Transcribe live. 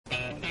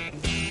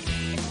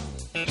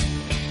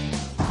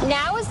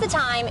Now is the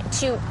time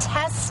to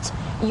test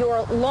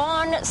your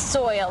lawn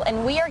soil,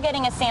 and we are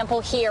getting a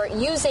sample here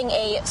using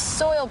a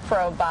soil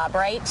probe, Bob,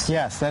 right?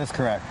 Yes, that is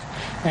correct.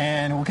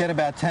 And we'll get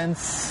about 10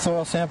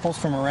 soil samples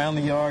from around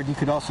the yard. You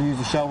could also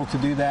use a shovel to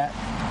do that.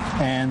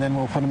 And then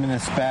we'll put them in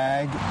this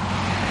bag,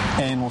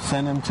 and we'll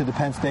send them to the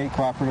Penn State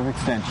Cooperative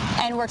Extension.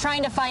 And we're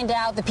trying to find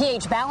out the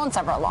pH balance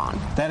of our lawn.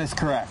 That is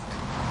correct.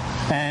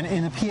 And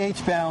in the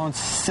pH balance,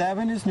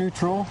 7 is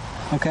neutral,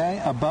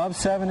 okay? Above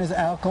 7 is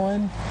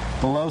alkaline,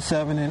 below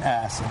 7 is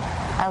acid.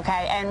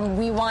 Okay, and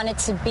we want it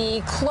to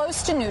be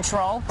close to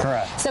neutral.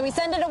 Correct. So we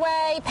send it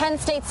away. Penn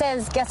State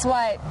says, guess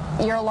what?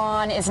 Your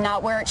lawn is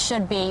not where it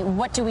should be.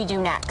 What do we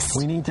do next?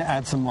 We need to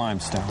add some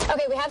limestone.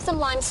 Okay, we have some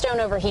limestone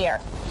over here.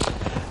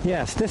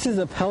 Yes, this is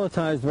a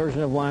pelletized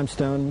version of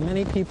limestone.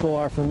 Many people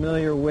are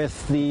familiar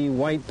with the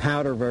white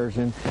powder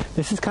version.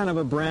 This is kind of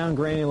a brown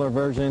granular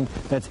version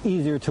that's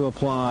easier to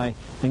apply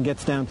and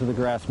gets down to the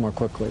grass more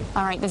quickly.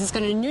 All right, this is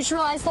going to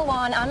neutralize the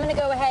lawn. I'm going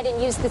to go ahead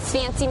and use this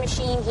fancy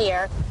machine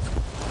here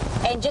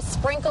and just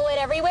sprinkle it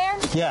everywhere.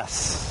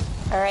 Yes.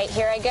 All right,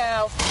 here I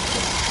go.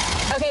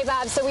 Okay,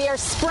 Bob, so we are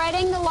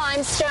spreading the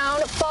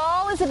limestone.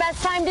 Fall is the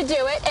best time to do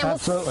it, and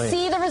Absolutely. We'll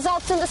see the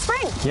results in the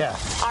spring.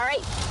 Yes. All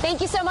right, thank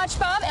you so much,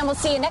 Bob, and we'll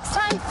see you next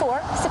time for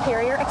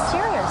Superior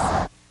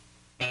Exteriors.